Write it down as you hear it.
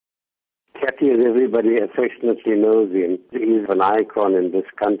Kathy, as everybody affectionately knows him, is an icon in this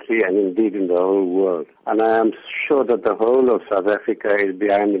country and indeed in the whole world. And I am sure that the whole of South Africa is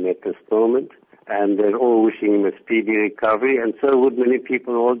behind him at this moment. And they're all wishing him a speedy recovery, and so would many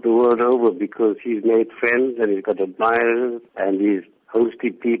people all the world over, because he's made friends and he's got admirers, and he's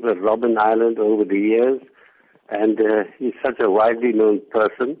hosted people at Robben Island over the years, and he's such a widely known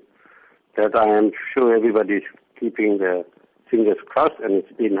person that I am sure everybody's keeping their fingers crossed, and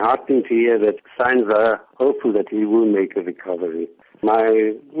it's been heartening to hear that signs are hopeful that he will make a recovery.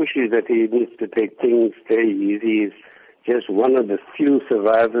 My wish is that he needs to take things very easy. He's just one of the few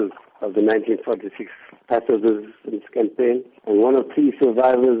survivors of the 1946 pacifist campaign, and one of 3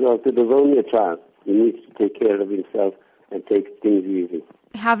 survivors of the Devonia trial. He needs to take care of himself and take things easy.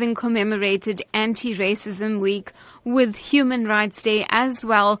 Having commemorated Anti-Racism Week with Human Rights Day as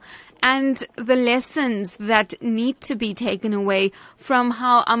well, and the lessons that need to be taken away from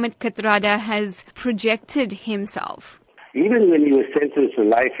how Ahmed Kathrada has projected himself. Even when he was sentenced to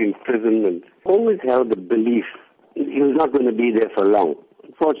life imprisonment, always held the belief he was not going to be there for long.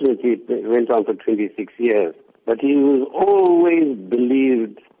 Unfortunately, it went on for 26 years. But he was always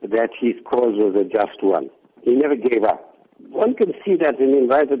believed that his cause was a just one. He never gave up. One can see that in him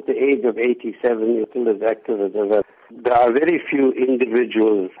right at the age of 87, he's still as active as ever. There are very few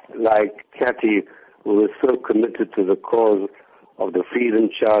individuals like Kathy who were so committed to the cause of the Freedom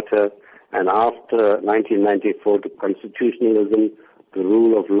Charter, and after 1994 to constitutionalism, the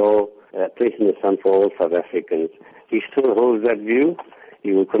rule of law, placing the sun for all South Africans. He still holds that view.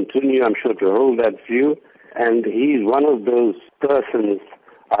 He will continue, I'm sure, to hold that view. And he's one of those persons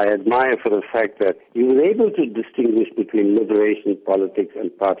I admire for the fact that he was able to distinguish between liberation politics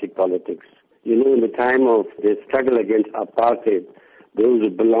and party politics. You know, in the time of the struggle against apartheid, those who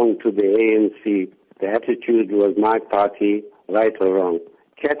belonged to the ANC, the attitude was my party, right or wrong.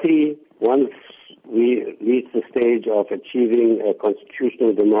 Kathy, once we reached the stage of achieving a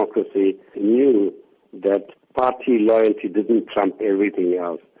constitutional democracy, knew that party loyalty didn't trump everything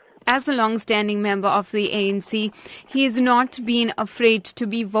else. As a long-standing member of the ANC, he has not been afraid to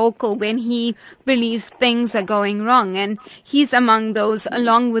be vocal when he believes things are going wrong. And he's among those,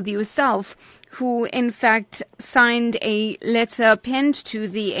 along with yourself, who in fact signed a letter penned to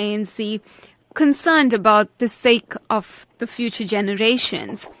the ANC concerned about the sake of the future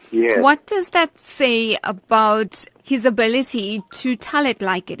generations. Yes. What does that say about his ability to tell it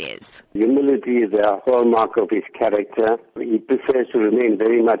like it is? Humility is a hallmark of his character. He prefers to remain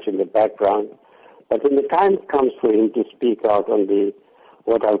very much in the background. But when the time comes for him to speak out on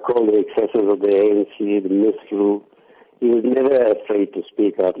what I'll call the excesses of the ANC, the misrule, he was never afraid to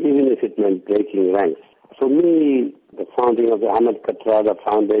speak out, even if it meant breaking ranks. For me, the founding of the Ahmed Kathrada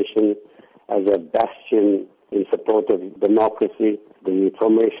Foundation as a bastion in support of democracy, the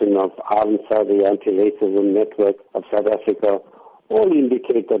formation of ANSA, the Anti-Racism Network of South Africa, all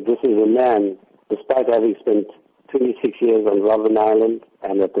indicate that this is a man, despite having spent 26 years on Robben Island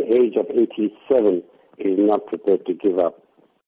and at the age of 87, is not prepared to give up.